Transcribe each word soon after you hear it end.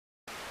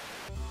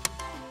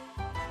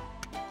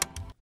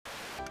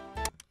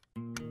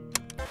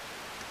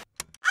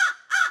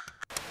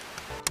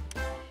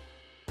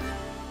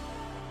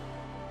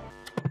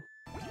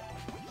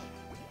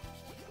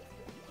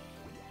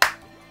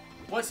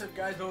What's up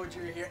guys,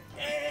 MomoJiri here,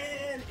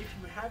 and if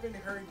you haven't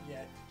heard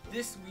yet,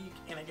 this week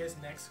and I guess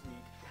next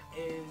week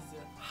is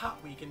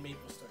Hot Week in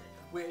Maplestory,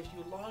 where if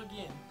you log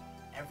in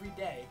every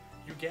day,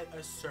 you get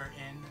a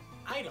certain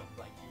item.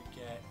 Like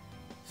you get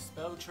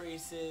spell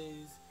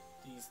traces,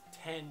 these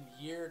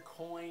 10-year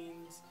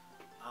coins,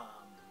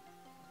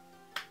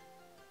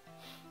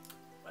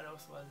 what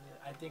else was it?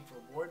 I think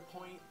reward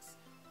points,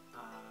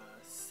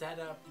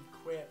 setup,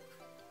 equip,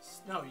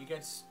 no, you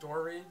get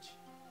storage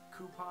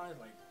coupons,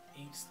 like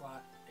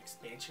 8-slot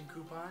expansion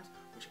coupons,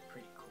 which are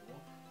pretty cool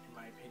in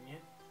my opinion.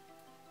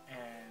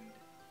 And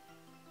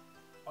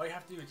all you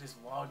have to do is just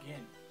log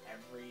in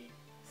every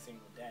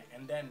single day,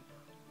 and then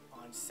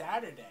on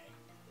Saturday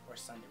or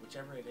Sunday,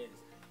 whichever it is,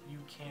 you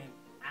can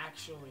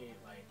actually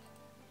like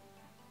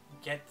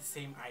get the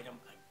same item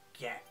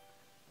again,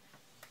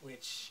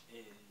 which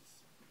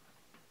is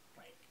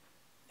like,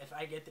 if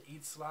I get the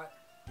 8-slot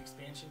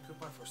expansion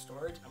coupon for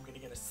storage, I'm gonna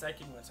get a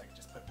second one so I can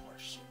just put more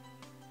shit,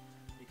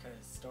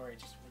 because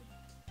storage is really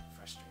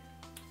frustrating.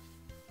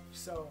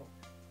 So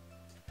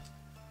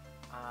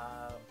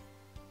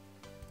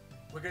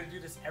we're gonna do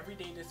this every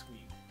day this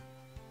week,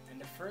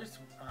 and the first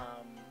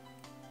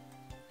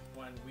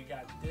one we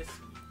got this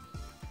week,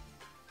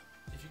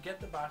 if you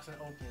get the box and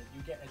open it,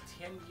 you get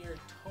a 10-year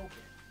token,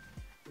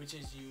 which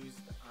is used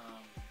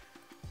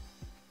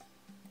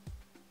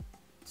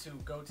to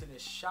go to the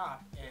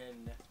shop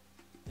in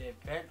the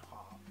event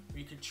hall, where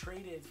you could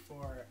trade it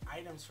for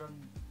items from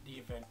the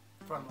event,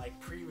 from like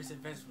previous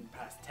events from the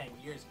past 10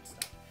 years and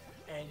stuff.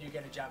 And you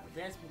get a job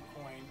advancement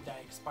coin that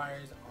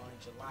expires on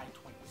July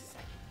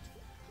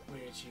 22nd,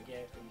 which you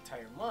get an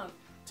entire month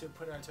to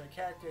put onto a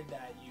character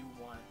that you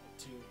want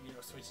to, you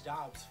know, switch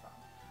jobs from.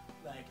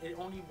 Like, it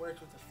only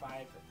works with the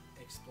 5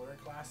 explorer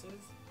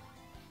classes,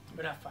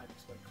 but not 5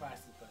 explorer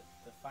classes, but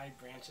the 5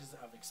 branches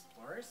of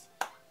explorers.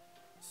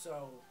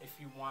 So if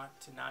you want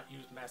to not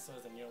use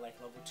mesos and you're like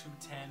level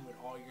 210 with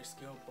all your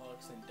skill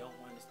books and don't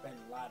want to spend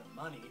a lot of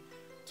money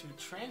to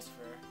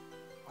transfer,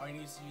 all you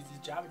need is to use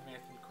this job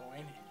advancement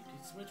coin and you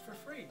can switch for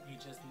free. You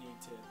just need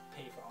to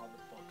pay for all the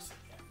books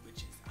again,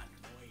 which is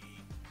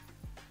annoying.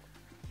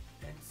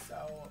 And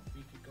so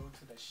we could go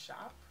to the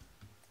shop,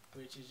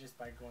 which is just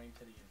by going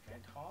to the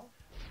event hall,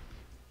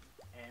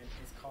 and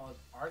it's called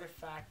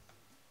Artifact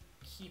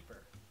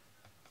Keeper.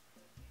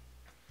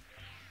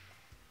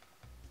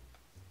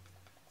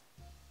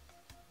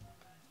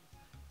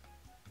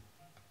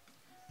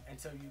 And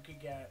so you could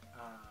get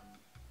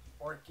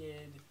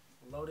Orchid,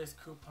 Lotus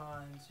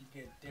coupons, you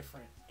get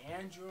different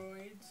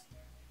androids,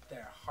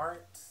 their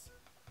hearts,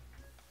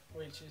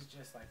 which is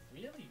just like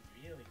really,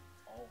 really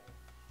old.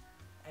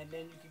 And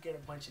then you could get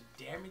a bunch of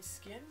damage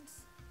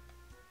skins,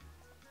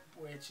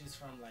 which is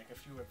from like a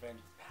few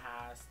events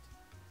past.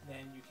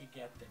 Then you could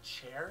get the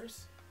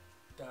chairs,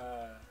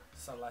 the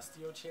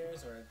celestial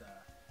chairs or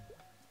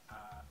the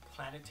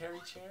planetary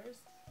chairs,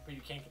 but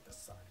you can't get the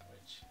sun,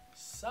 which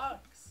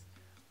sucks.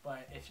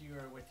 But if you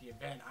were with the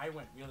event, I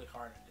went really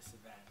hard on this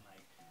event.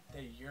 Like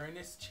the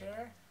Uranus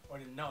chair, or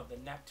the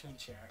Neptune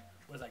chair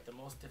was like the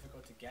most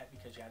difficult to get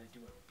because you had to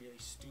do a really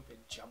stupid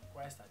jump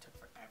quest that took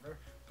forever.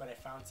 But I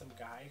found some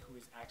guy who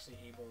was actually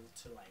able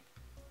to like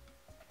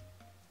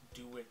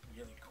do it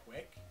really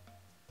quick.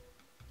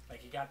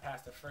 Like he got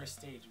past the first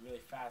stage really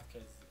fast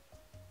because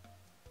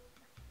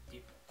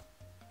people.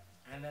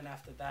 And then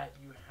after that,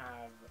 you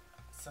have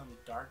some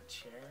dark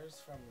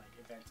chairs from like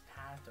events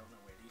past. Don't know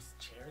where these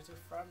chairs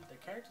are from. The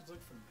characters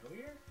look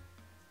familiar,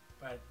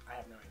 but I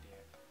have no idea.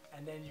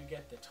 And then you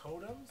get the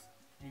totems.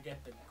 You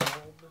get the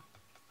gold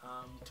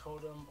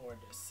totem or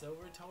the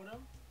silver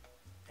totem,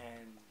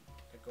 and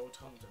the gold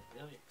totems are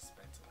really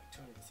expensive, like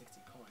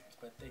 260 coins.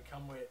 But they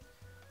come with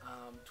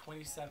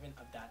 27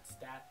 of that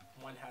stat.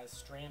 One has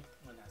strength,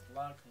 one has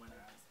luck, one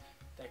has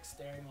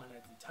dexterity, one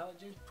has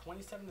intelligence.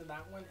 27 of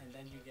that one, and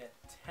then you get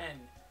 10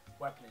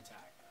 weapon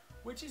attack,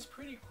 which is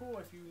pretty cool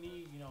if you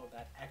need, you know,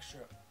 that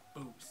extra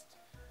boost.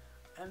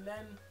 And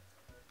then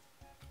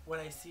what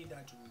I see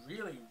that's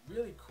really,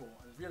 really cool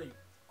and really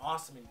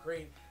awesome and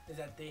great is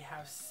that they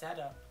have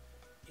setup,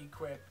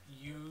 equip,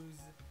 use,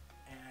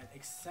 and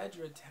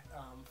etc.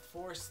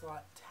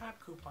 4-slot tap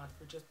coupons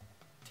for just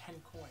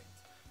 10 coins.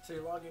 So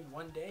you log in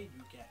one day,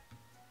 you get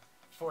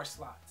 4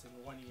 slots in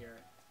one of your,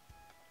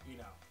 you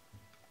know,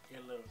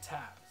 your little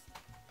tabs.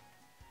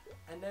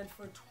 And then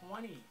for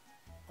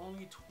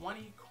only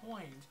 20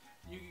 coins,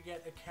 you can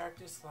get a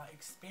character slot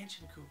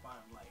expansion coupon.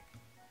 Like,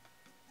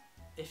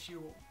 if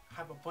you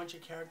have a bunch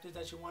of characters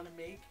that you want to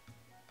make,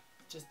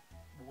 just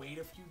wait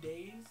a few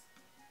days.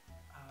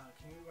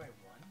 Can you buy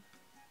one?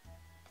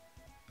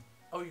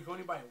 Oh, you can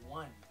only buy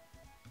one,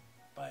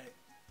 but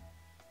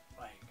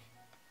like,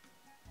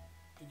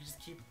 you can just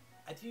keep.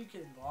 I think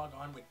you can log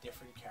on with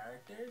different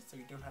characters, so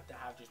you don't have to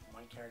have just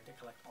one character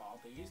collect all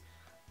these.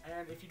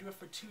 And if you do it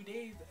for 2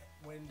 days,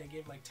 when they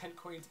give like 10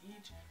 coins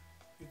each,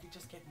 you could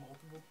just get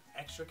multiple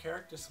extra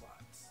character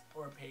slots,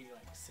 or pay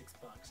like $6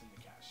 in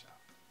the cash shop.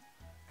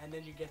 And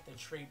then you get the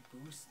trait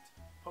boost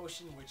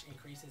potion, which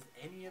increases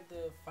any of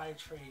the 5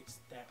 traits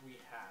that we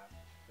have.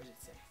 What did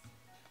it say?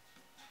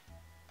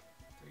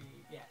 3,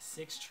 yeah,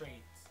 6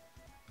 traits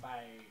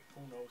by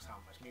who knows how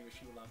much, maybe a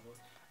few levels.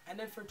 And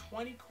then for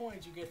 20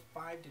 coins, you get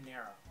 5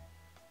 dinero,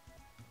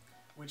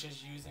 which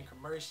is used in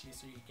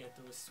commercials, so you get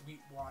those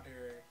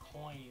Sweetwater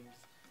coins,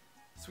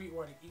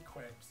 Sweetwater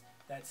equips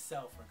that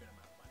sell for a good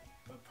amount of money.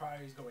 But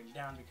probably is going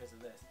down because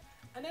of this.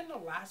 And then the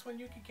last one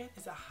you could get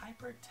is a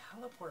hyper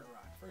teleport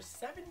rock for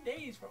 7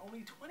 days for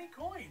only 20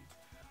 coins.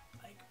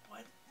 Like,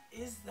 what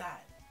is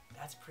that?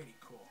 That's pretty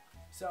cool.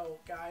 So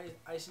guys,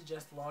 I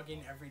suggest log in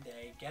every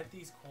day, get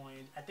these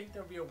coins. I think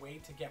there'll be a way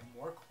to get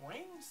more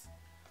coins.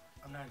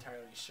 I'm not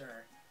entirely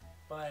sure,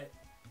 but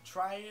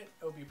try it.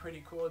 It'll be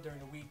pretty cool. During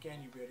the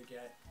weekend, you'll be able to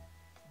get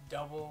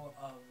double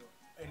of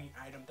any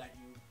item that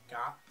you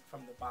got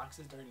from the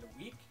boxes during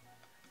the week.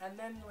 And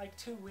then like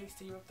 2 weeks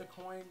to use up the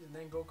coins and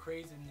then go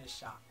crazy in this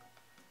shop.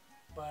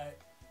 But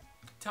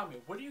tell me,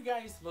 what do you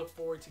guys look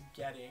forward to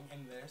getting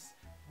in this?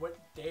 What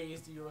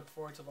days do you look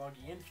forward to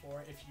logging in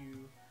for? If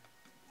you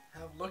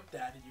have looked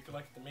at it, you can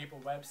look at the Maple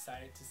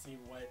website to see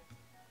what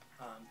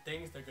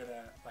things they're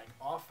gonna like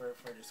offer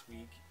for this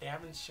week. They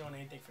haven't shown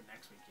anything for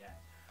next week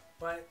yet.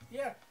 But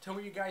yeah, tell me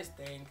what you guys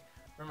think.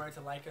 Remember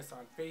to like us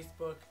on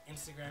Facebook,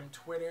 Instagram,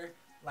 Twitter.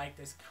 Like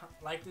this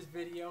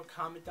video,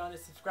 comment on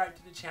it, subscribe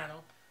to the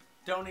channel,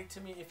 donate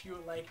to me if you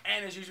would like.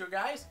 And as usual,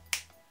 guys,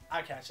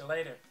 I'll catch you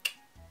later.